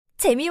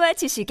재미와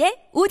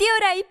지식의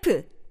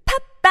오디오라이프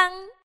팝빵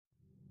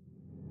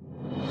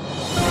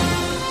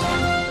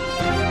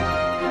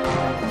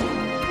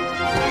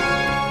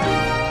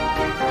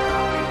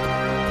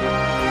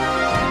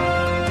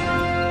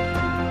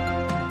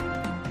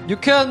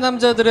유쾌한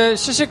남자들의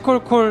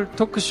시시콜콜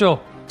토크쇼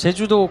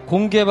제주도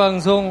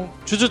공개방송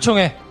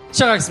주주총회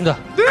시작하겠습니다.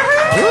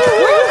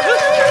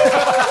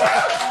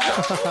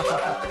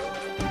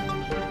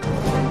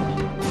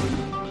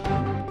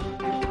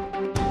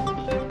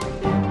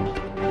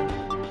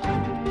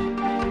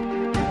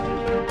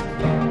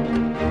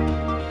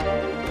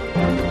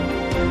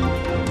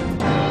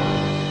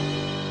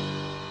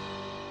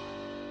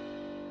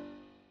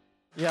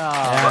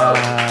 야,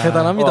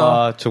 대단합니다.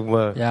 와,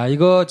 정말. 야,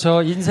 이거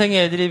저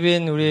인생의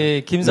애드립인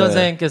우리 김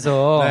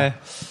선생님께서 네.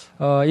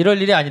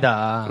 이럴 일이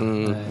아니다.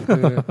 네,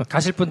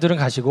 가실 분들은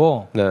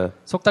가시고 네.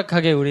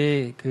 속닥하게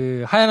우리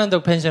그 하얀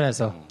언덕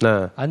펜션에서 네.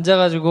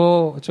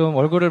 앉아가지고 좀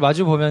얼굴을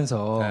마주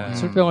보면서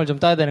술병을 좀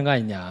따야 되는 거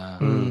아니냐.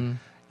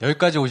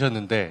 여기까지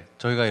오셨는데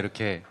저희가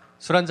이렇게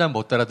술 한잔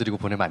못 따라드리고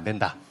보내면 안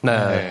된다.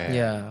 네.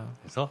 네.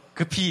 그래서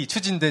급히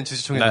추진된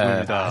주주총회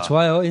누구입니다. 아,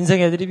 좋아요. 인생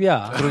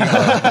애드립이야.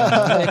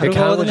 그러니까. 네, 그런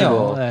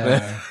거거든요.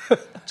 네.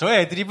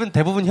 저의 애드립은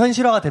대부분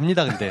현실화가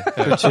됩니다, 근데.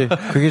 그렇지.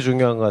 그게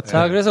중요한 것 같아요.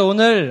 자, 그래서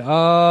오늘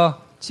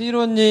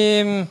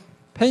찌로님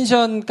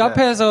펜션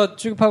카페에서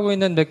취급하고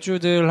있는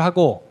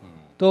맥주들하고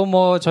또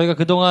뭐 저희가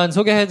그동안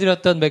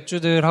소개해드렸던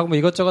맥주들하고 뭐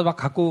이것저것 막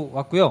갖고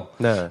왔고요.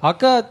 네.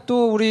 아까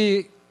또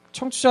우리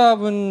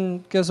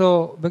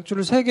청취자분께서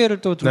맥주를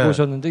 3개를 또 들고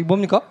오셨는데 이게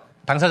뭡니까?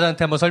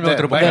 당사자한테 한번 설명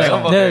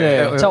들어볼까요?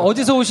 네. 자,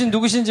 어디서 오신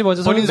누구신지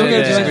먼저 본인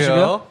소개 좀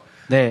해주시고요.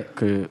 네,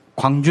 그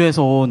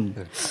광주에서 온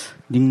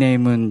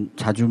닉네임은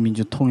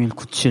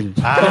자주민주통일97.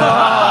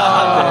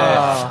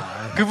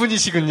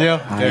 그분이시군요.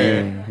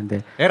 네.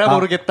 근데 에라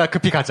모르겠다.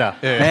 급히 가자.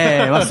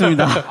 네,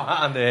 맞습니다.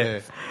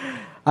 네.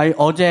 아니,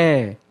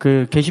 어제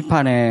그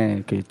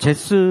게시판에 그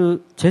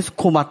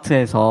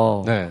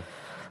제스코마트에서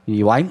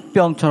이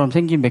와인병처럼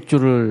생긴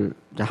맥주를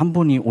한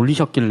분이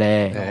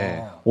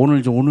올리셨길래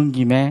오늘 좀 오는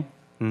김에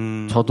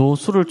저도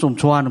술을 좀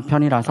좋아하는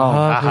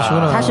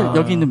편이라서 사실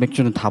여기 있는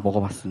맥주는 다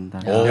먹어봤습니다.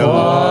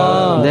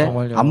 근데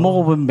정말요? 안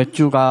먹어본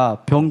맥주가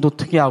병도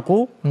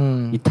특이하고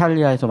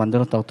이탈리아에서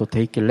만들었다고 또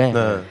돼 있길래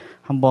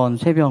한번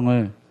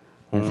 3병을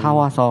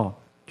사와서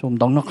좀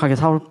넉넉하게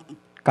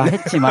사올까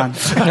했지만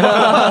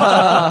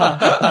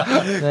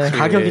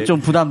가격이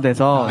좀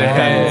부담돼서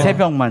일단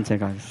 3병만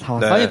제가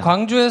사왔어요. 아니,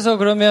 광주에서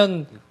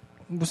그러면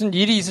무슨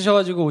일이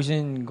있으셔가지고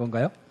오신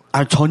건가요?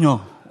 아, 전혀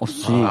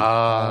없이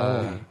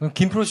그럼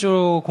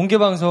김프로쇼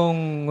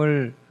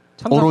공개방송을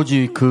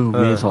오로지 그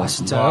위에서.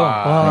 진짜요?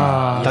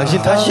 와. 당신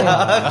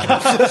탓이야.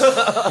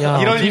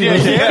 이럴 일이야.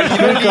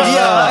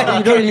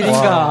 이럴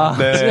일인가.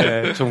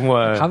 네,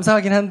 정말.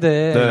 감사하긴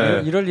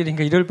한데 이럴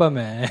일인가 이럴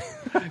밤에.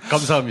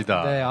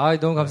 감사합니다. 네,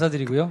 너무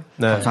감사드리고요.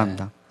 네.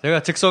 감사합니다. 제가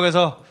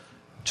즉석에서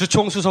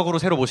주총수석으로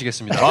새로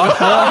모시겠습니다.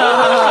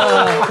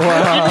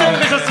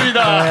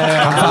 입장되셨습니다. 네,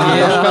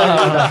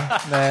 감사합니다.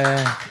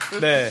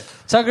 네.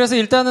 자, 그래서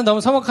일단은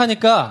너무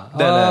서먹하니까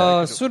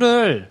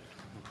술을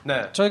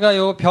저희가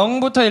요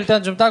병부터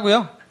일단 좀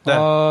따고요.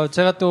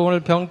 제가 또 오늘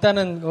병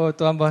따는 거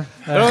또 한번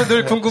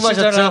여러분들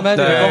궁금하셨죠?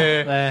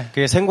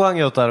 그게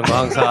생광이었다는 거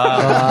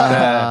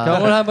항상.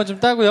 병을 한번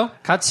좀 따고요.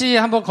 같이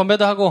한번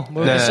건배도 하고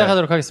이렇게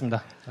시작하도록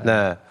하겠습니다.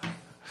 네.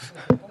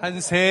 한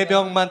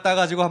 3병만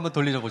따가지고 한번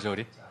돌려보죠,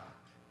 우리.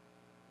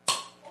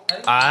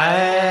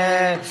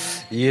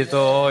 이게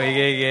또,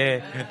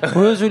 이게.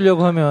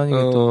 보여주려고 하면 이게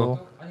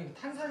또. 아니,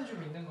 탄산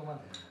좀 있는 것만.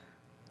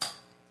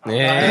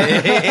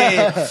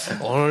 네.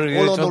 오늘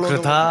이게 좀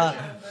그렇다.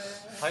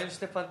 과일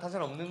스테판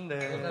탄산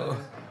없는데.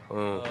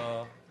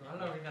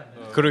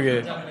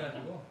 그러게.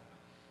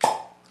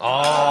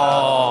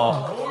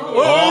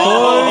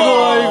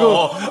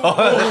 아이고.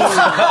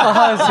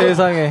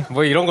 세상에.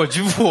 뭐 이런 걸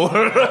주고.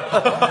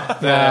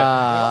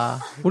 야,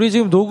 우리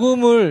지금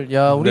녹음을,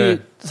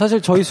 우리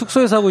사실 저희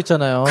숙소에서 하고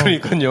있잖아요.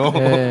 그러니까요.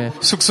 네.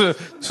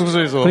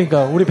 숙소에서.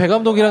 그러니까 우리 배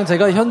감독이랑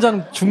제가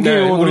현장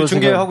중계원으로 우리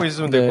중계하고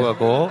있으면 될 것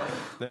같고.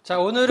 자,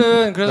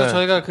 오늘은 그래서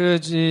저희가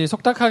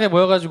속닥하게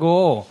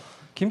모여가지고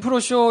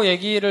김프로쇼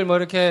얘기를 뭐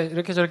이렇게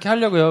저렇게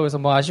하려고요. 그래서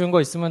뭐 아쉬운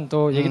거 있으면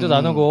또 얘기도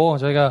나누고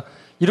저희가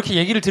이렇게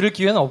얘기를 들을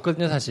기회는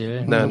없거든요,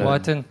 사실. 뭐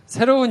하여튼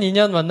새로운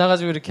인연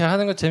만나가지고 이렇게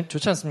하는 거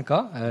좋지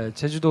않습니까?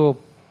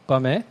 제주도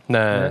밤에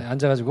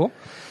앉아가지고.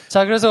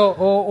 자, 그래서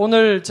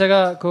오늘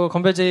제가 그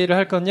건배 제의를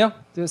할 건요.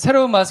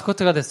 새로운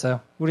마스코트가 됐어요.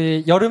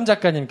 우리 여름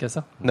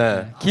작가님께서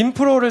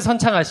김프로를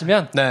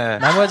선창하시면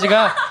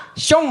나머지가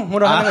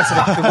숑으로 하는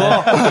것으로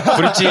그거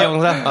브릿지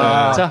영상.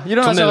 자,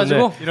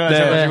 일어나셔가지고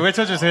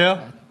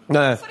외쳐주세요.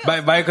 네,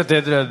 마이크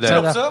대드려야 돼요.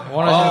 없어?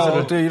 원하시는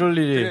소리를. 또 이럴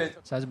일이.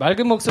 자,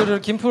 맑은 목소리로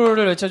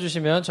김프로를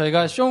외쳐주시면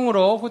저희가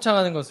숑으로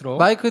호창하는 것으로.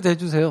 마이크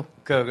대주세요.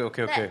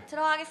 오케이. 네,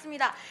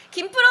 들어가겠습니다.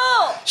 김프로!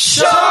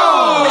 쇼!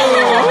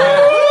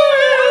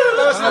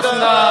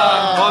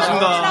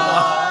 반갑습니다.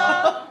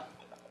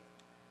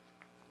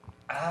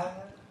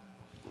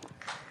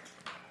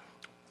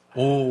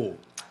 오.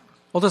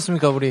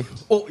 어떻습니까, 우리?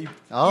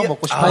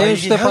 먹고 싶어. 과연 향이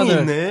휴대폰을.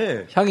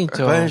 있네. 향이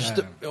있죠.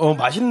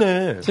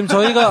 맛있네. 지금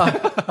저희가.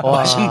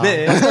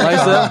 맛있네.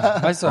 맛있어요?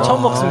 맛있어요.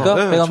 처음 먹습니까?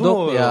 네, 배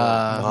감독? 처음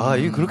이야.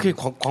 이게 그렇게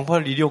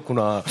광팔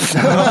일이었구나.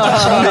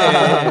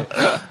 맛있네.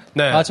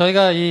 네.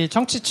 저희가 이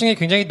청취층이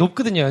굉장히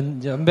높거든요,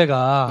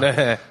 연배가.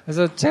 네.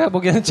 그래서 제가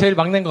보기에는 제일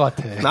막내인 것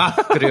같아.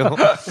 그래요?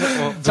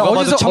 자, 누가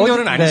봐도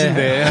청년은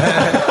아니신데.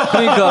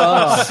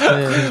 그러니까.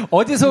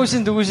 어디서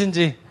오신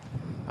누구신지.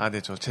 네,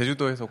 저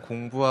제주도에서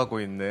공부하고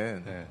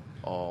있는,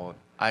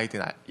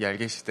 아이딘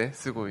얄개시대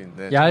쓰고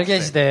있는.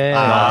 얄개시대.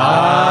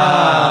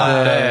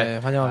 네.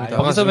 환영합니다.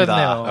 여기서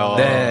뵙네요.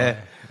 네.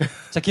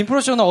 자,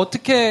 김프로쇼는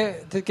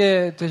어떻게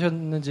듣게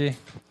되셨는지.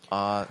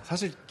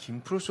 사실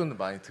김프로쇼는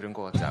많이 들은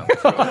것 같지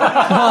않고요.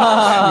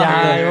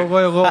 야,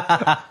 요거.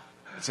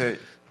 제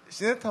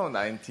시네타운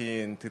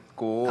 19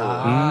 듣고,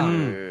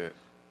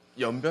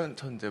 연변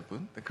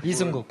천재분?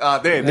 이승국.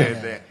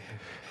 네네네.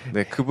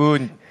 네,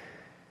 그분이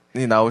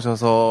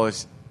나오셔서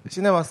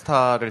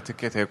시네마스타를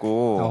듣게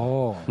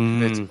되고,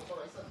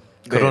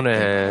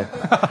 그러네.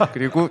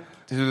 그리고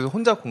제주도에서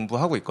혼자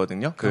공부하고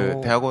있거든요.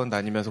 대학원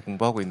다니면서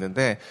공부하고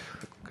있는데,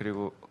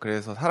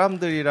 그래서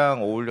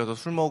사람들이랑 어울려서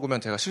술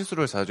먹으면 제가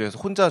실수를 자주 해서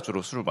혼자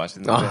주로 술을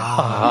마시는데.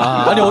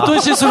 아니, 어떤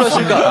실수를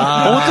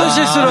하실까? 어떤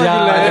실수를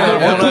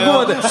하길래?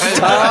 궁금한데.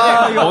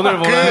 오늘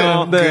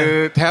뭐나요?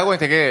 대학원에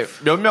되게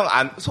몇 명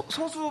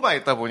소수만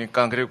있다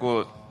보니까,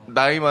 그리고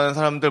나이 많은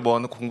사람들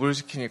모아놓은 공부를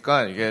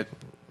시키니까 이게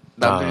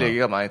남들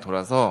얘기가 많이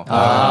돌아서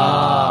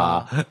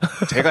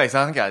제가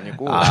이상한 게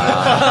아니고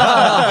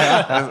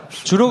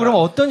주로 그럼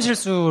어떤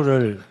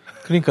실수를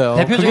그러니까요.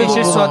 대표적인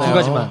실수 한 두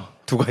가지만.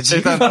 두 가지.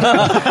 일단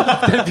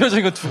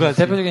대표적인 거 두 가지.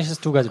 대표적인 실수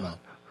두 가지만.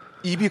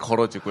 입이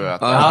걸어지고요.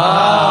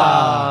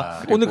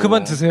 약간. 오늘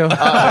그만 드세요.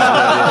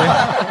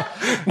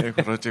 네,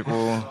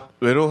 걸어지고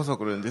외로워서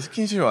그러는데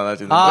스킨십이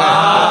많아지는데.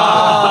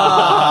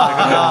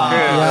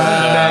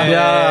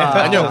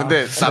 아니요,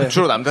 근데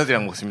주로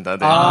남자들이랑 먹습니다.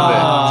 네.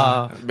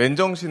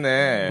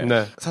 맨정신에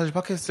사실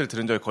팟캐스트를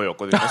들은 적이 거의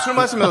없거든요. 술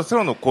마시면서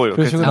틀어놓고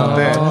이렇게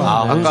듣는데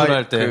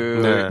혼술할 때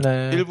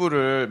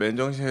일부를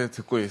맨정신에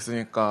듣고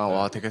있으니까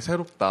와 되게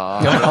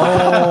새롭다.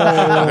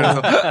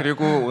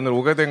 그리고 오늘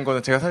오게 된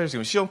거는 제가 사실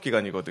지금 시험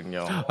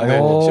기간이거든요.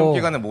 시험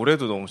기간에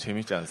모레도 너무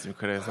재밌지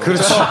않습니까?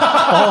 그래서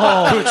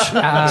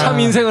참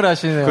인생을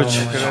하시네요.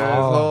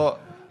 그래서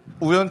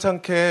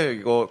우연찮게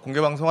이거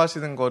공개 방송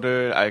하시는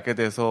거를 알게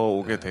돼서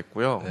오게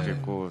됐고요.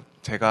 그리고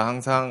제가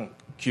항상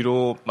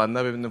귀로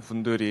만나 뵙는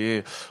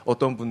분들이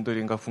어떤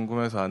분들인가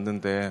궁금해서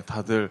왔는데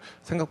다들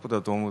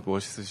생각보다 너무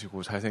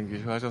멋있으시고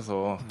잘생기시고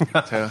하셔서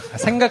제가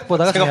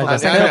생각보다가 아니,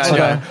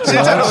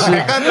 실제로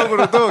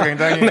객관적으로도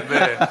굉장히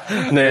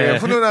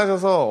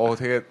훈훈하셔서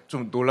되게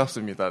좀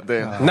놀랍습니다.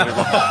 네.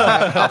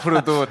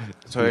 앞으로도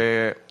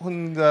저의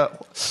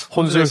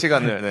혼술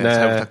시간을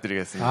잘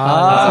부탁드리겠습니다.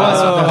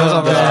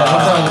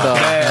 감사합니다.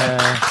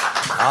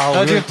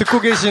 지금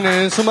듣고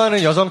계시는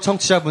수많은 여성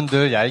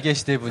청취자분들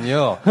얄개시대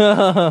분이요.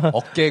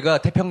 어깨가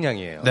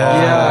태평양이에요.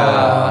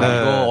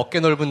 이거 어깨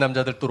넓은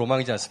남자들 또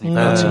로망이지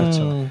않습니까?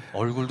 그렇죠.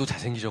 얼굴도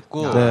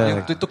잘생기셨고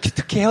또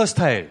특히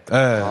헤어스타일.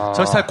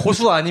 저 스타일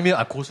고수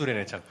아니면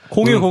고수래네 참.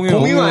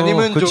 공유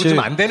아니면 좀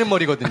안 되는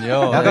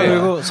머리거든요. 약간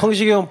그리고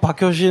성시경,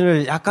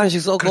 박효신을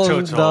약간씩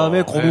섞은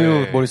다음에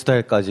공유 머리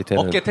스타일까지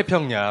되는. 어깨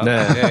태평양.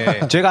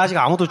 제가 아직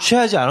아무도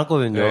취하지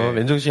않았거든요.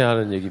 맨정신에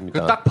하는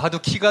얘기입니다. 딱 봐도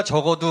키가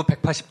적어도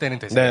 180대는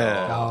되세요.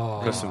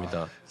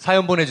 그렇습니다.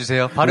 사연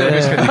보내주세요. 바로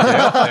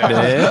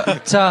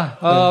연결시켜드릴게요. 자,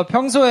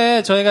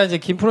 평소에 저희가 이제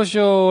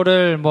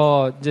김프로쇼를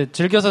뭐 이제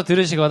즐겨서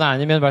들으시거나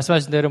아니면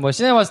말씀하신 대로 뭐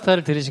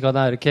시네마스타를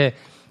들으시거나 이렇게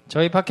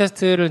저희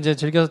팟캐스트를 이제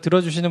즐겨서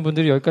들어주시는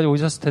분들이 여기까지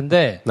오셨을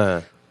텐데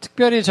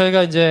특별히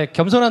저희가 이제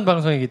겸손한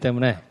방송이기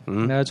때문에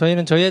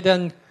저희는 저희에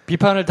대한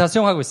비판을 다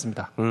수용하고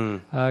있습니다.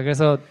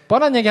 그래서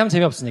뻔한 얘기하면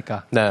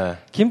재미없으니까.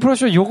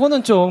 김프로쇼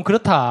요거는 좀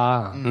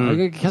그렇다.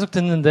 이게 계속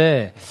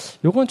듣는데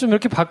요건 좀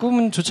이렇게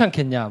바꾸면 좋지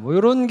않겠냐. 뭐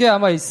요런 게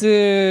아마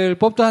있을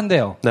법도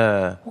한데요.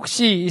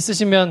 혹시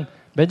있으시면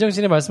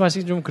맨정신에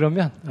말씀하시기 좀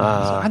그러면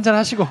한잔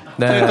하시고.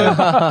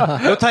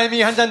 요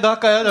타이밍에 한 잔 더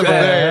할까요?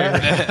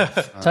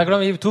 자,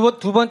 그럼 이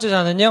두 번째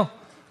잔은요.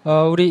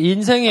 우리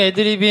인생의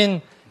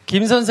애드립인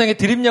김 선생의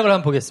드립력을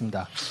한번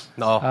보겠습니다.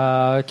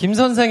 김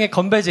선생의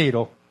건배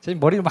제의로. 지금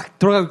머리가 막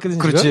돌아가고 있거든요.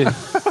 그렇지.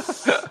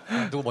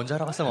 누구 먼저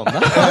하라고 할 사람 없나?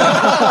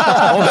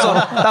 없어.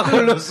 딱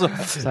걸렸어.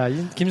 자,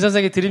 김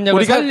선생의 드립력을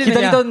우리가 살리느냐.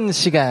 기다리던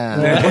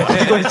시간.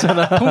 이거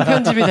있잖아.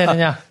 통편집이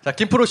되느냐. 자,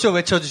 김프로쇼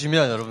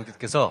외쳐주시면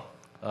여러분께서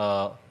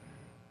이거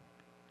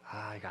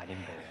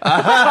아닌데.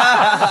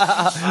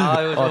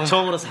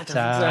 처음으로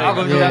살짝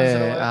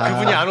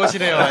그분이 안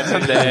오시네요.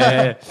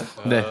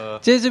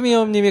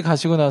 재즈미엄님이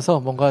가시고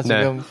나서 뭔가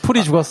지금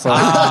풀이 죽었어.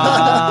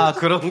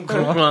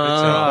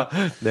 그렇구나.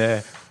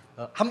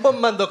 한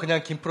번만 더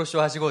그냥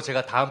김프로쇼 하시고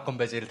제가 다음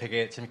건배제를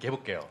되게 재밌게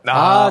해볼게요.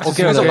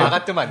 오케이. 그래서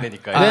막아뜨면 안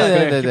되니까.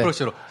 네네네.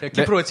 김프로쇼로.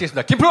 김프로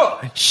외치겠습니다.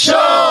 김프로쇼!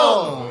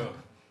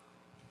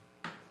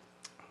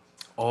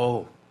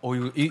 이거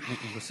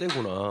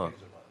세구나.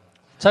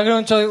 자,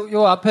 그럼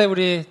요 앞에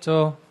우리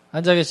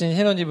앉아 계신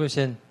흰 옷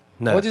입으신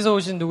어디서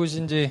오신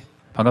누구신지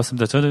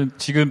반갑습니다. 저는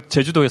지금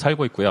제주도에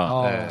살고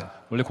있고요. 네.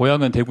 원래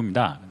고향은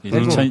대구입니다.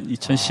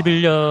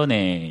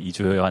 2011년에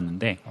이주해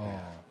왔는데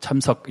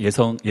참석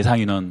예상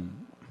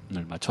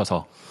인원을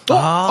맞춰서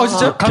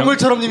진짜?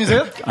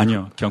 강물처럼님이세요?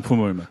 아니요,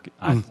 경품을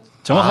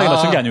정확하게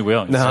맞춘 게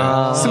아니고요.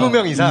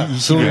 20명 이상?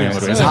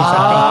 20명으로 해서.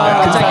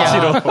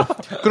 깜짝이야.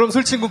 그럼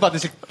술친구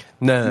받으실.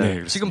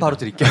 네. 지금 바로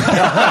드릴게요.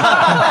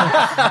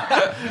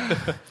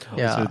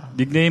 그래서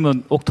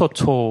닉네임은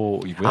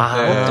옥토초이고요.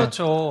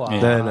 옥토초.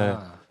 네.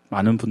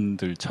 많은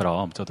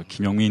분들처럼 저도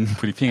김용민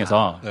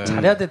브리핑에서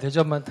잘해야 돼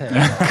대전한테.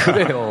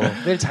 그래요.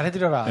 내일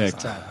잘해드려라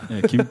진짜.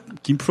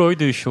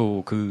 김프로이드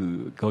쇼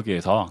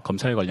거기에서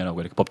검찰 관련하고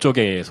이렇게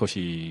법조계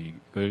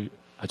소식을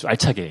아주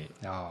알차게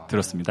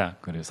들었습니다.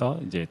 그래서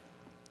이제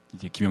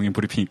김용민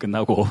브리핑이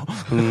끝나고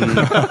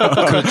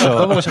그렇죠.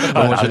 넘어가셨다.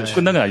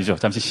 끝난 건 아니죠.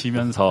 잠시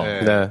쉬면서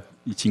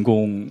이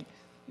진공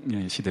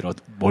시대로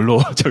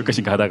뭘로 절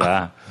것인가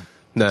하다가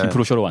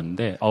김프로쇼로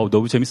왔는데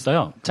너무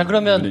재밌어요. 자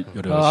그러면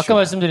아까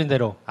말씀드린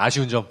대로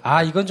아쉬운 점.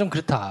 이건 좀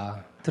그렇다.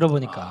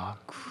 들어보니까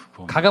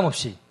가감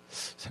없이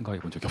생각해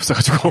본 적이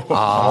없어가지고.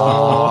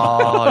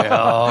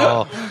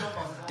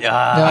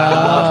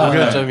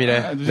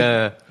 고결점이네.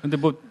 네. 근데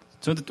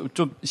저는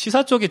좀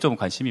시사 쪽에 좀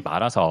관심이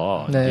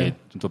많아서 이게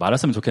좀 더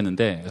많았으면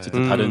좋겠는데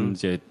어쨌든 다른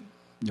이제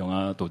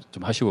영화도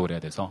좀 하시고 그래야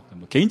돼서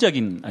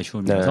개인적인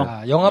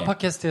아쉬움이라서 영화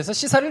팟캐스트에서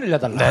시사를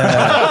늘려달라.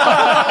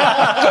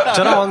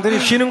 저랑 왕들이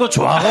쉬는 거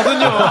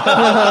좋아하거든요.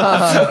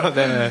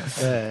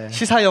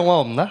 시사 영화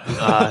없나?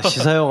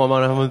 시사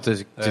영화만 하면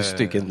될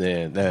수도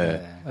있겠네.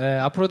 네.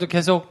 앞으로도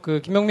계속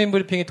김용민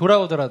브리핑이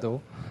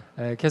돌아오더라도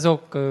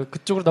계속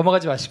그쪽으로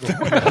넘어가지 마시고.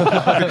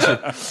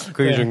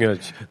 그게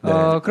중요하지.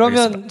 그러면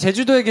알겠습니다.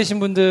 제주도에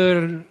계신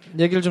분들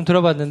얘기를 좀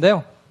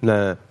들어봤는데요.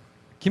 네.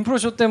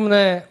 김프로쇼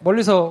때문에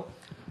멀리서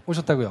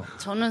오셨다고요?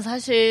 저는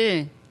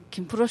사실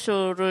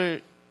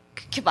김프로쇼를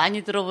그렇게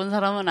많이 들어본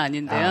사람은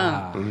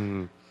아닌데요.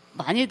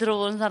 많이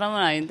들어본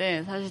사람은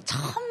아닌데 사실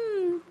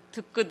처음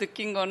듣고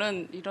느낀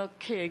거는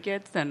이렇게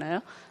얘기해도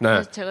되나요?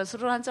 네. 제가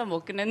술을 한 잔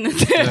먹긴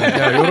했는데.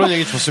 이런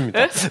얘기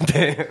좋습니다.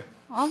 네.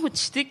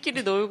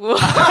 지들끼리 놀고.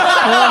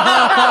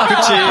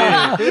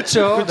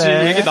 그렇죠.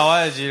 얘기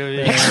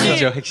나와야지.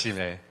 핵심이죠, 핵심.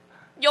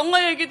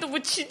 영화 얘기도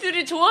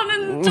지들이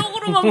좋아하는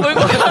쪽으로만 몰고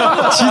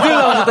가고. 지들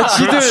나오셨다,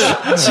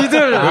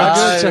 지들.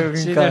 그렇죠.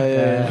 그러니까,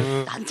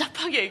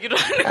 난잡하게 얘기를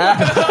하는 거예요.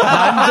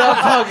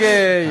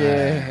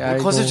 난잡하게,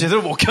 컨셉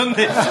제대로 못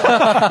켰네.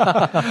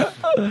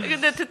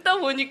 근데 듣다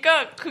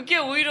보니까 그게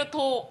오히려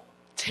더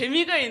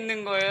재미가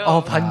있는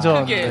거예요.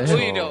 반전. 그게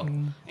오히려.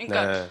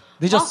 그러니까.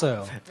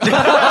 늦었어요.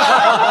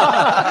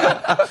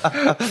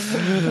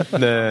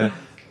 네.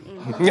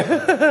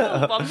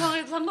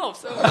 맘상해도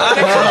상관없어요.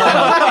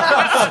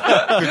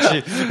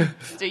 그렇지.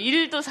 이제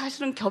일도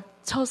사실은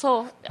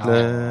겹쳐서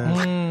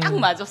딱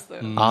맞았어요.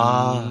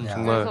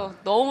 정말. 그래서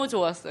너무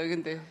좋았어요.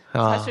 근데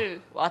사실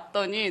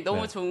왔더니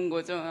너무 좋은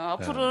거죠.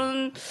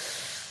 앞으로는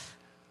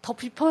더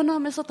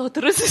비판하면서 더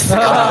들을 수 있을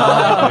것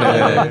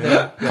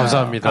같아요.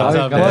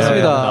 감사합니다.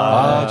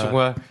 고맙습니다.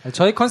 정말.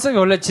 저희 컨셉이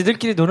원래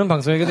지들끼리 노는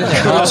방송이거든요.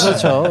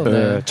 그렇죠.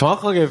 네.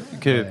 정확하게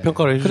이렇게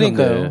평가를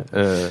해주셨네요.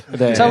 그러니까요.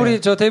 네. 자,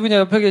 우리 저 대분이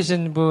옆에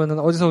계신 분은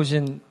어디서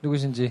오신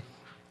누구신지?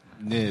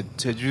 네,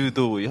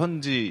 제주도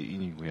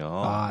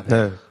현지인이고요.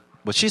 네.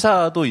 뭐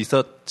시사도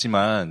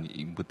있었지만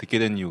뭐 듣게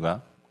된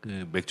이유가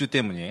그 맥주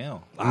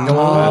때문이에요.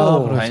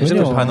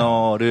 그렇군요.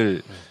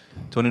 파너를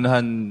저는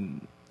한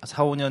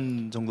 4,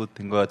 5년 정도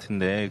된 것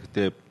같은데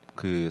그때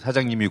그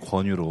사장님이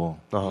권유로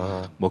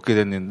먹게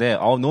됐는데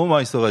너무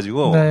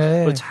맛있어가지고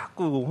그걸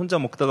자꾸 혼자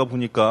먹다가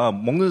보니까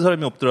먹는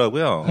사람이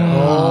없더라고요.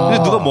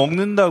 근데 누가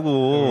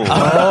먹는다고.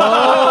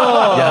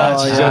 야,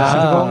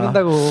 진짜 누가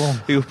먹는다고.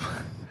 이거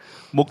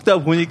먹다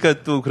보니까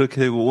또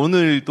그렇게 되고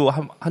오늘 또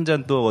한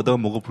잔 또 얻어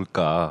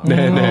먹어볼까.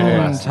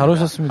 네네. 잘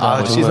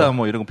오셨습니다. 시사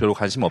뭐 이런 거 별로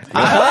관심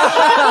없고요.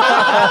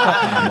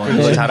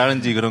 뭐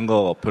잘하는지 그런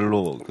거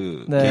별로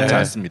개의치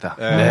않습니다.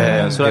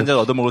 술 한 잔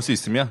얻어 먹을 수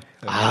있으면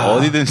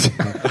어디든지.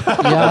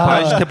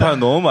 바이스테파는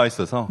너무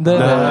맛있어서.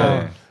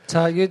 네.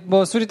 자, 이게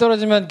뭐 술이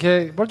떨어지면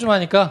걔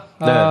뻘쭘하니까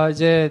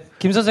이제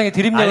김 선생의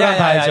드립력을 한번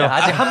봐야죠.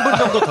 아직 한 분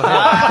정도 더 해요.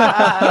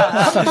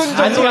 한 분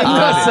정도 안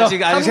들었어.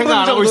 아직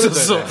생각 안 하고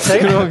있었어.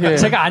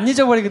 제가 안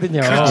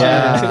잊어버리거든요.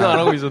 생각 안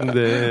하고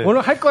있었는데.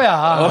 오늘 할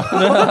거야.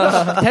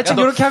 대충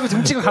이렇게 하고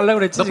등치고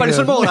가려고 그랬지. 너 빨리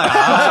술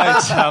먹어라.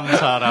 참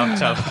사람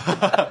참.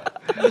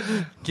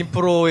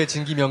 김프로의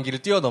진기 명기를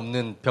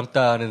뛰어넘는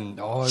병따는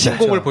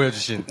신공을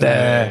보여주신.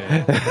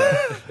 네.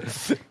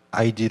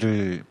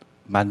 아이디를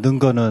만든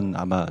거는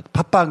아마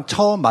팟빵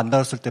처음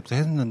만났을 때부터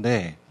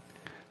했는데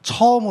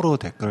처음으로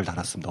댓글을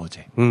달았습니다,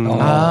 어제.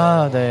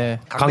 네.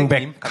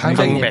 강백.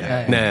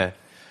 네.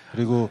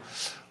 그리고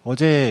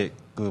어제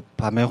그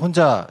밤에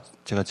혼자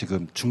제가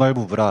지금 주말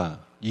부부라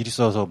일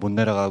있어서 못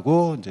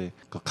내려가고 이제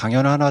그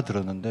강연 하나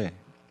들었는데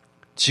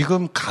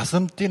지금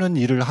가슴 뛰는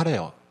일을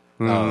하래요.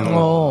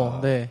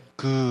 네.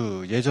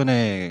 그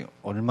예전에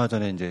얼마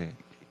전에 이제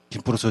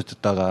김프로쇼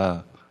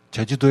듣다가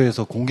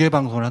제주도에서 공개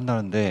방송을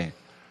한다는데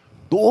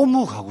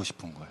너무 가고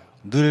싶은 거예요.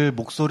 늘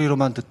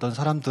목소리로만 듣던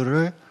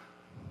사람들을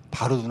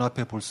바로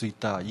눈앞에 볼 수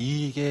있다.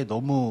 이게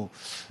너무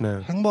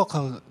행복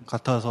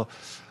같아서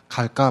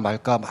갈까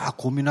말까 막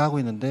고민하고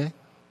있는데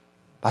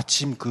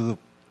마침 그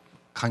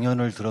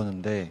강연을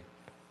들었는데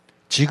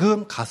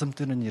지금 가슴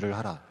뛰는 일을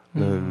하라.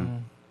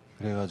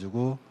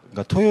 그래가지고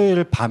그러니까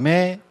토요일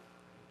밤에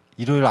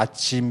일요일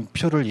아침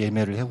표를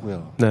예매를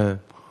하고요. 네.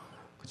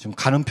 지금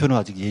가는 표는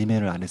아직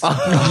예매를 안 했어요.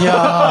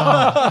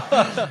 이야.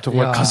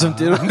 정말 가슴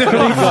뛰는데.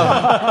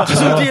 그러니까.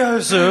 가슴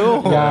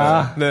뛰어였어요.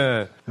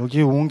 네.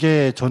 여기 온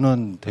게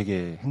저는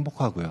되게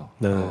행복하고요.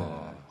 네.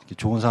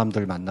 좋은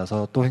사람들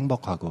만나서 또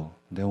행복하고.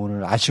 근데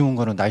오늘 아쉬운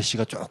거는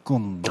날씨가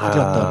조금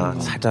흐렸다는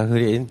거. 살짝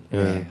흐린.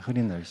 네,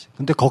 흐린 날씨.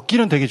 근데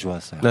걷기는 되게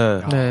좋았어요.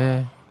 네.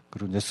 네.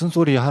 그리고 이제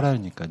쓴소리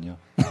하라니까요.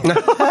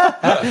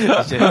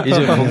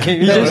 이제 본캐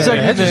이제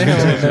시작해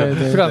주시면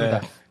필요합니다.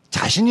 네.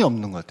 자신이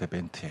없는 것 같아요,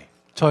 멘트에.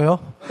 저요?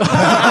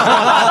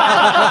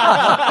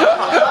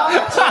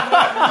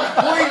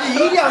 뭐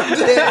일이 안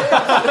돼.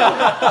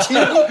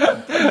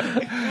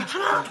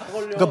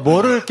 그러니까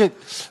뭐를 이렇게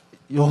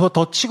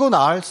더 치고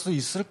나갈 수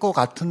있을 것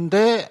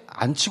같은데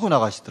안 치고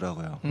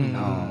나가시더라고요.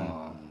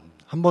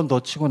 한 번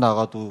더 치고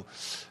나가도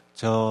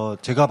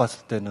제가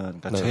봤을 때는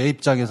그러니까 제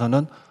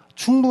입장에서는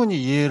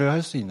충분히 이해를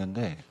할 수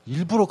있는데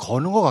일부러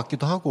거는 것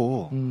같기도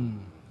하고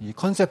이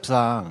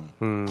컨셉상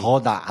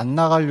더 안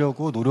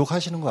나가려고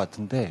노력하시는 것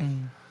같은데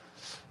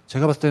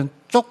제가 봤을 때는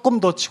조금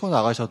더 치고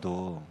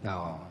나가셔도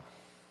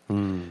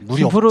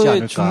무리 없지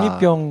않을까.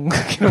 중립병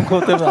이런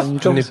것 때문에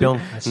아닙니까? 중립병.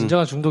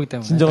 진정한 중독이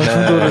때문에. 진정한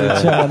중독을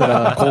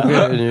취하느라.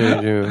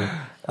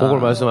 그걸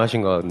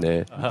말씀하신 것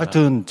같네.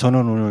 하여튼 저는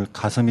오늘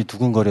가슴이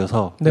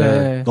두근거려서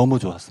너무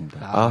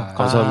좋았습니다.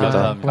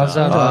 감사합니다.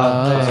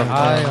 감사합니다.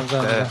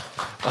 감사합니다.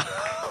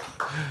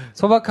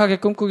 소박하게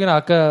꿈꾸기는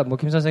아까 뭐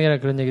김 선생이랑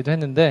그런 얘기도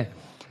했는데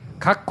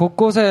각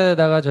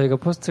곳곳에다가 저희가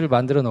포스트를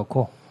만들어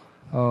놓고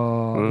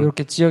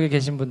이렇게 지역에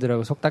계신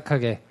분들하고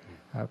속닥하게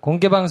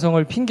공개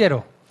방송을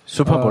핑계로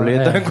수파 몰래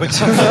했다는 거지.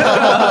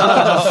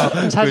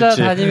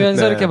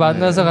 찾아다니면서 이렇게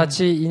만나서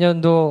같이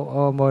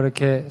인연도 뭐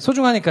이렇게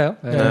소중하니까요.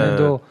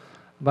 인연도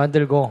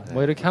만들고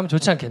뭐 이렇게 하면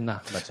좋지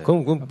않겠나.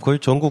 그럼 거의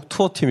전국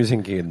투어 팀이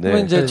생기겠네.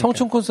 그럼 이제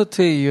청춘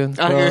콘서트에 이은.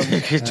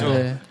 그렇죠.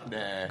 네.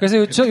 그래서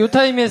요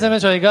타임에서는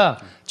저희가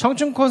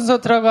청춘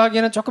콘서트라고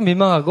하기에는 조금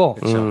민망하고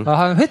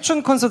한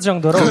회춘 콘서트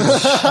정도로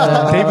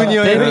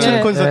데이브니어의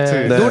회춘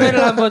콘서트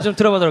노래를 한번 좀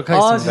들어보도록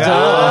하겠습니다. 진짜.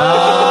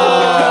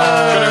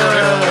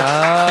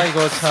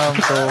 이거 참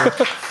또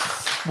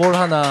뭘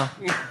하나.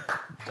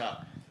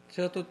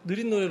 제가 또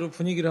느린 노래로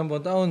분위기를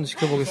한번 다운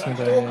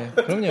시켜보겠습니다.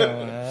 그럼요.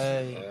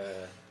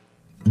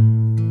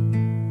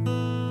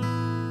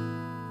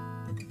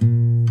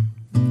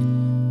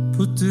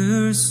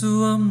 붙들 수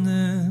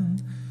없는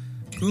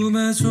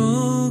꿈의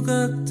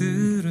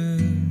조각들은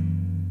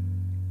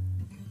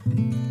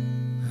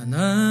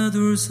하나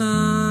둘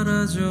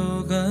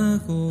사라져가고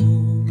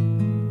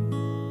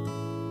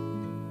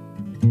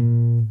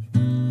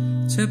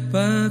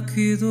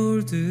쳇바퀴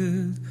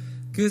돌듯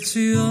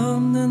끝이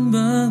없는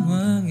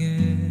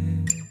방황에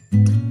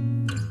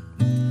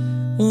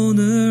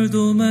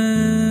오늘도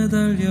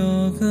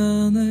매달려가네.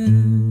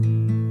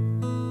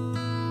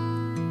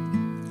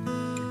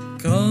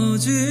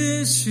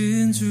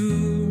 거짓인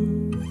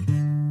줄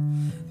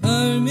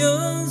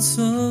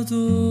알면서도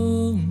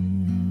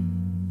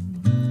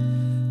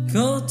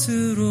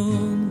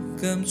겉으론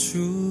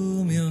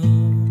감추며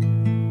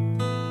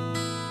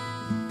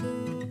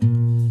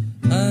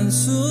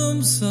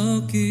한숨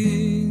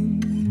섞인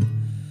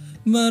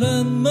말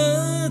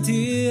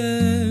한마디에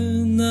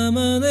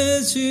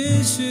나만의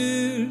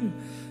진실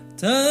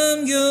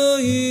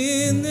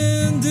담겨있는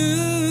듯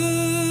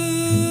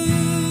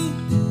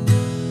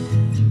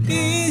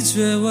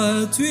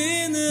이제와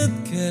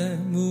뒤늦게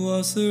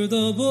무엇을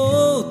더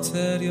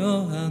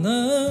보태려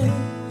하나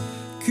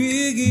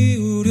귀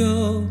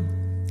기울여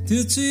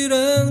듣질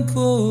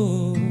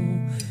않고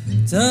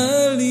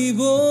달리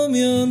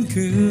보면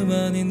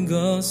그만인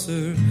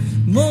것을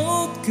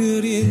못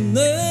그린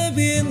내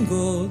빈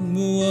곳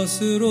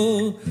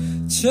무엇으로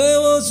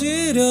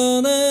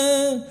채워지려나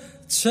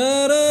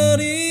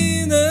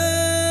차라리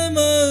내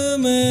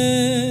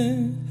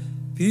마음에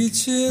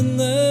비친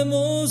내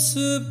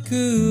모습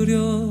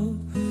그려가리.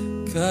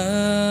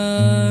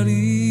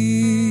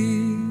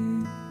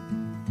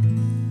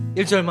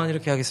 1절만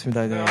이렇게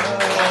하겠습니다. 네.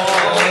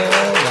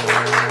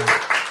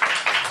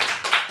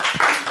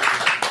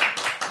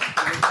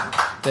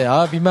 네,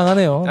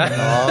 민망하네요.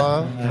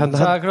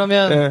 자,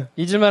 그러면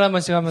잊을만 한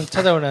번씩 한번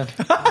찾아오는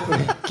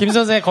김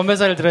선생의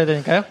건배사를 들어야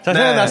되니까요.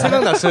 자,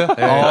 생각났어요.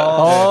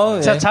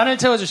 자, 잔을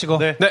채워주시고.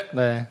 네.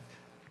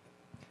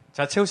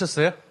 자,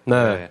 채우셨어요?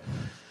 네.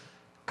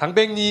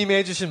 강백님이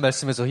해주신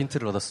말씀에서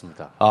힌트를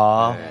얻었습니다.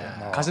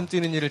 가슴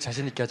뛰는 일을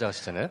자신있게 하자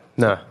하시잖아요.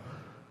 네.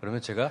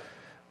 그러면 제가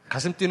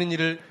가슴 뛰는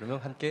일을 그러면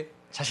함께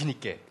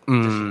자신있게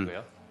해주시는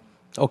거예요.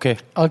 오케이.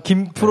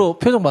 김프로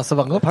표정 봤어,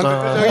 방금?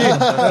 표정이,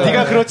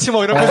 네가 그렇지,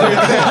 뭐, 이런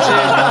표정인데.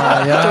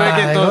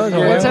 저에게 또,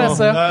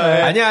 괜찮았어요?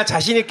 아니야,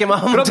 자신있게만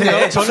하면 돼.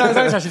 그럼요. 저는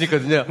항상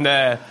자신있거든요.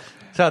 네.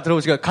 자,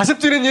 들어보시죠. 가슴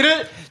뛰는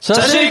일을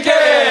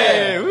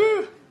자신있게!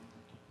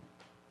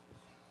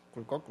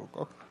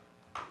 꿀꺽꿀꺽.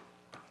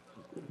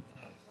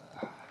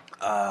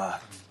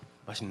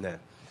 맛있네.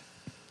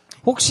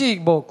 혹시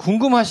뭐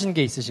궁금하신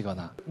게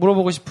있으시거나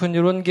물어보고 싶은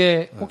이런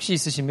게 혹시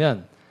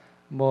있으시면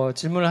뭐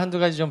질문을 한두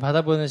가지 좀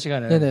받아보는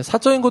시간을. 네네.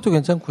 사적인 것도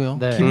괜찮고요.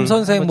 네. 김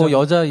선생 뭐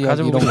여자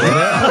이야기 이런 거.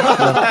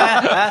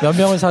 몇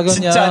명을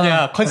사귀었냐.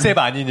 진짜냐 컨셉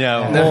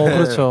아니냐.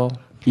 그렇죠.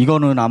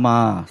 이거는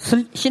아마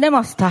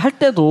시네마스터 할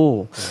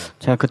때도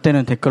제가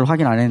그때는 댓글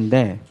확인 안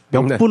했는데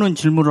몇 분은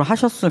질문을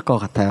하셨을 것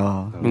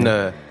같아요.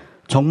 네.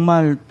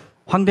 정말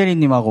황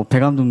대리님하고 배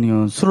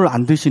감독님은 술을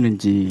안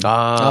드시는지.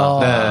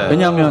 네.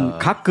 왜냐하면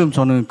가끔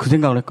저는 그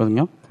생각을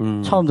했거든요.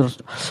 처음 들었을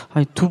때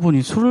아니, 두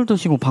분이 술을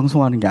드시고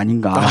방송하는 게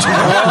아닌가.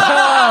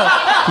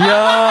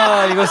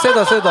 이야, 이거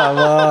세다.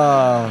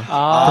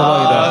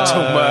 와. 대박이다.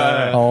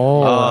 정말.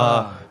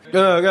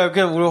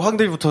 그냥 우리 황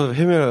대리부터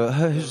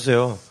해명해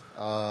주세요.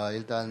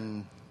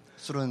 일단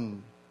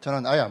술은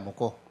저는 아예 안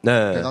먹고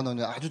네. 배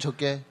감독님 아주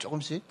적게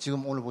조금씩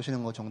지금 오늘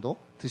보시는 것 정도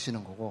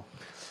드시는 거고.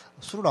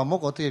 술을 안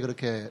먹고 어떻게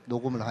그렇게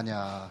녹음을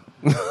하냐.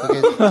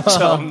 그게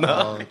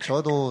참나.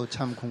 저도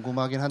참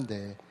궁금하긴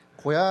한데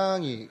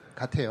고향이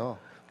같아요.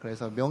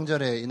 그래서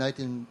명절에 이 나이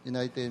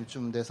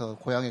때쯤 돼서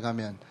고향에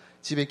가면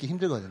집에 있기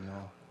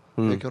힘들거든요.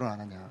 왜 결혼 안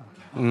하냐.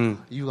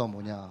 이유가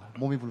뭐냐.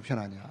 몸이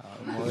불편하냐.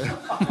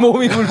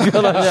 몸이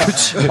불편하냐.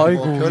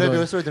 아이고.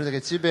 별의별 소리 들으니까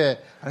집에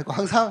아니고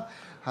항상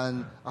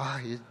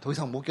더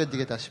이상 못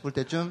견디겠다 싶을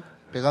때쯤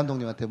배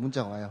감독님한테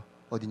문자가 와요.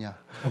 어디냐?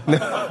 네.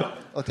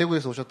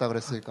 대구에서 오셨다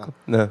그랬으니까.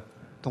 네.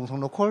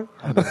 동성로 콜?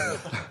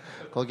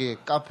 거기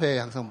카페에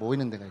항상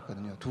모이는 데가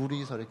있거든요.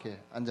 둘이서 이렇게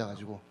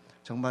앉아가지고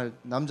정말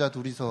남자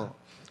둘이서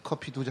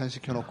커피 2잔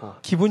시켜놓고.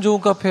 기분 좋은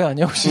카페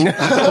아니야 혹시?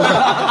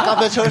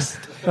 카페 철스.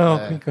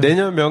 그러니까.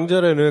 내년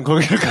명절에는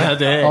거기를 가야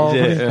돼.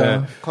 이제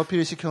그러니까.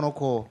 커피를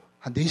시켜놓고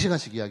한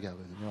 4시간씩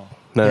이야기하거든요.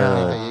 네.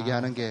 그러니까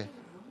얘기하는 게.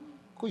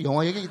 그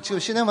영화 얘기 지금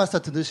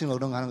시네마스터 들으시는 거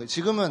그런 거 하는 거.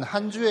 지금은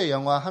한 주에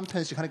영화 한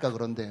편씩 하니까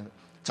그런데.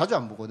 자주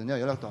안 보거든요.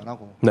 연락도 안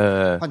하고. 네.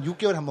 한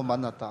 6개월에 한 번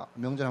만났다.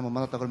 명절에 한 번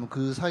만났다. 그러면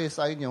그 사이에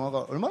쌓인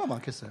영화가 얼마나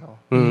많겠어요.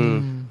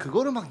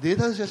 그거를 막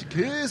 4-5시간씩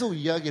계속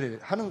이야기를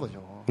하는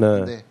거죠. 네.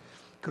 근데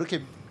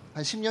그렇게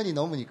한 10년이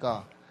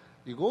넘으니까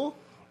이거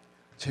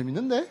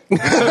재밌는데?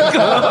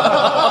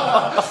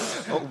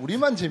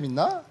 우리만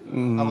재밌나?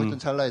 하고 있던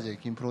찰나에 이제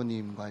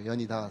김프로님과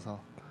연이 닿아서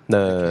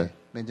이렇게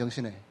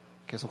맨정신에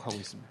계속 하고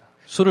있습니다.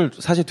 술을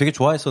사실 되게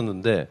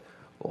좋아했었는데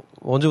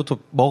언제부터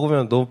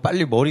먹으면 너무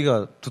빨리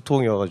머리가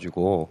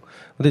두통이어가지고.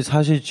 근데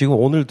사실 지금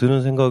오늘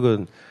드는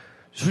생각은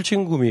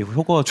술친구미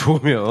효과가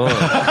좋으면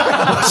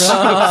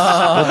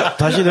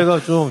다시 내가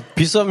좀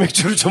비싼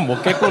맥주를 좀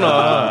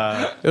먹겠구나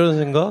이런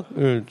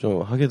생각을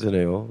좀 하게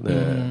되네요.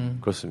 네,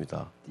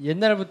 그렇습니다.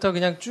 옛날부터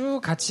그냥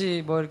쭉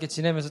같이 뭐 이렇게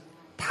지내면서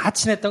다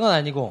친했던 건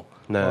아니고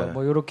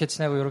뭐 요렇게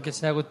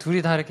친하고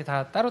둘이 다 이렇게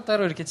다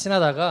따로따로 이렇게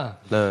친하다가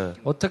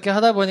어떻게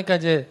하다 보니까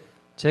이제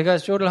제가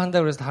쇼를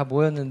한다고 해서 다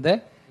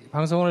모였는데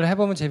방송을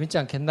해보면 재밌지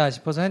않겠나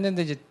싶어서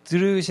했는데 이제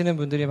들으시는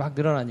분들이 막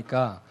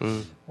늘어나니까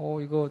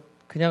이거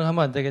그냥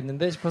하면 안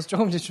되겠는데 싶어서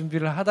조금씩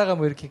준비를 하다가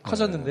뭐 이렇게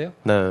커졌는데요.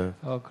 네.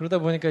 그러다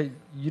보니까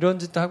이런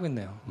짓도 하고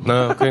있네요.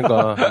 네,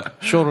 그러니까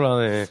쇼를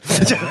하네.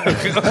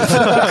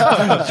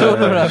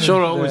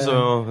 쇼를 하고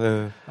있어요.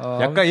 네.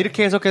 약간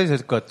이렇게 해석해도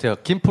될 것 같아요.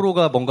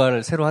 김프로가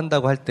뭔가를 새로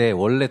한다고 할 때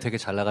원래 되게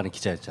잘 나가는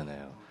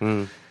기자였잖아요.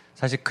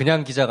 사실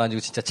그냥 기자가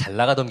아니고 진짜 잘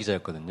나가던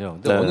기자였거든요.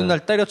 근데 어느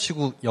날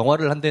때려치고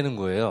영화를 한다는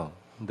거예요.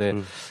 근데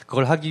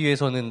그걸 하기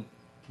위해서는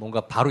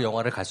뭔가 바로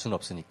영화를 갈 수는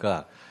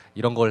없으니까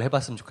이런 걸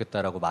해봤으면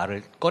좋겠다라고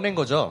말을 꺼낸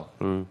거죠.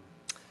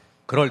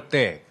 그럴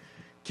때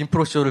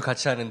김프로쇼를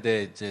같이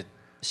하는데 이제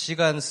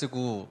시간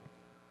쓰고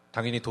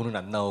당연히 돈은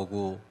안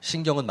나오고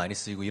신경은 많이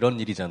쓰이고 이런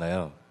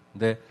일이잖아요.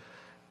 근데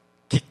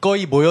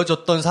기꺼이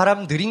모여줬던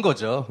사람들인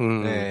거죠.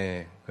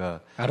 네.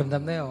 그러니까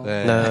아름답네요.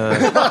 네.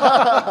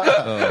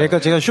 그러니까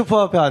제가 슈퍼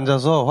앞에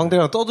앉아서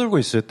황대랑 떠들고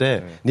있을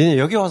때 니네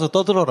여기 와서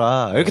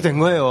떠들어라 이렇게 된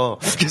거예요.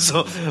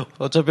 그래서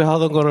어차피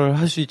하던 거를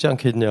할 수 있지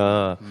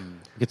않겠냐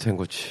이렇게 된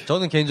거지.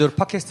 저는 개인적으로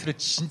팟캐스트를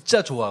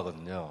진짜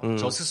좋아하거든요.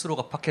 저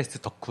스스로가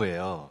팟캐스트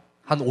덕후예요.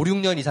 한 5,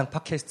 6년 이상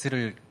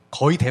팟캐스트를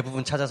거의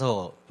대부분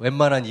찾아서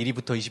웬만한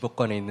 1위부터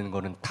 20억관에 있는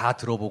거는 다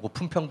들어보고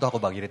품평도 하고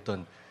막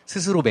이랬던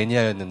스스로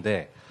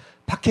매니아였는데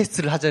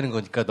팟캐스트를 하자는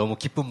거니까 너무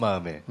기쁜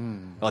마음에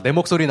내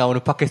목소리 나오는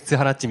팟캐스트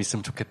하나쯤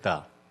있으면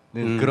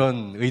좋겠다는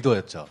그런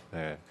의도였죠.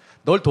 네.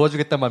 널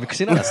도와주겠다는 마음이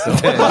크진 않았어.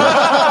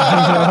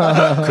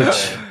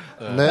 그렇지.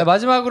 네.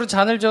 마지막으로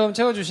잔을 좀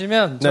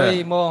채워주시면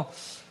저희 뭐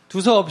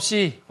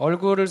두서없이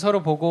얼굴을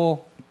서로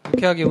보고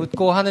유쾌하게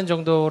웃고 하는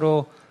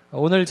정도로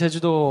오늘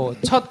제주도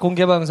첫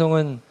공개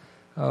방송은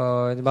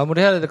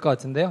마무리해야 될 것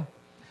같은데요.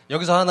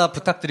 여기서 하나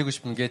부탁드리고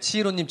싶은 게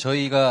치히로님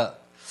저희가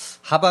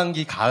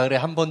하반기 가을에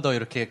한 번 더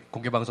이렇게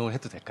공개 방송을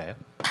해도 될까요?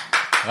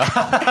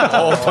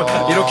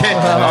 이렇게.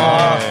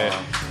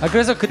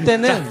 그래서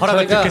그때는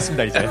허락을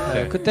듣겠습니다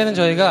이제. 그때는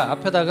저희가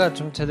앞에다가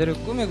좀 제대로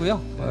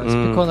꾸미고요.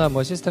 스피커나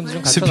뭐 시스템도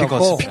좀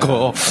갖춰놓고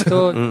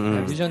또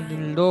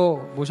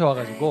뮤지션들도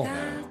모셔와가지고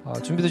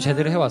준비도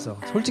제대로 해와서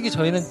솔직히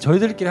저희는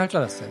저희들끼리 할 줄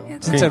알았어요.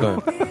 진짜로.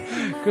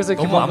 그래서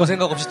너무 아무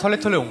생각 없이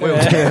털레털레 온 거예요.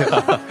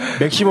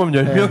 맥시멈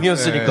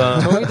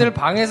 10명이었으니까. 저희들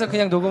방에서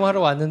그냥 녹음하러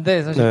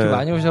왔는데 사실 이렇게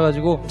많이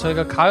오셔가지고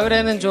저희가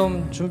가을에는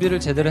좀 준비를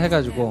제대로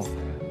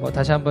해가지고 뭐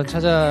다시 한번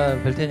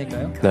찾아뵐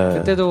테니까요.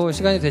 그때도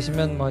시간이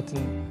되시면 뭐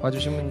하여튼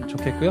와주시면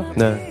좋겠고요.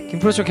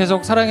 김프로쇼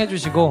계속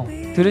사랑해주시고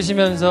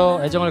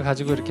들으시면서 애정을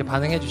가지고 이렇게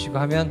힘내주시고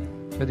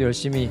하면 저도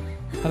열심히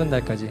하는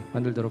날까지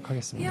만들도록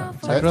하겠습니다.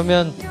 자,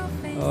 그러면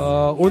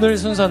오늘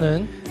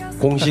순서는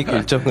공식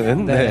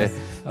일정은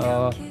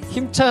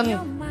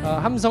힘찬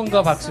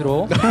함성과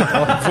박수로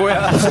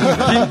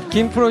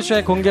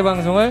김프로쇼의 공개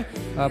방송을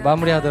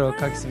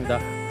마무리하도록 하겠습니다.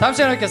 다음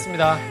시간에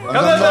뵙겠습니다.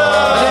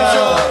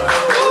 감사합니다.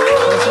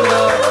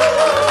 고맙습니다.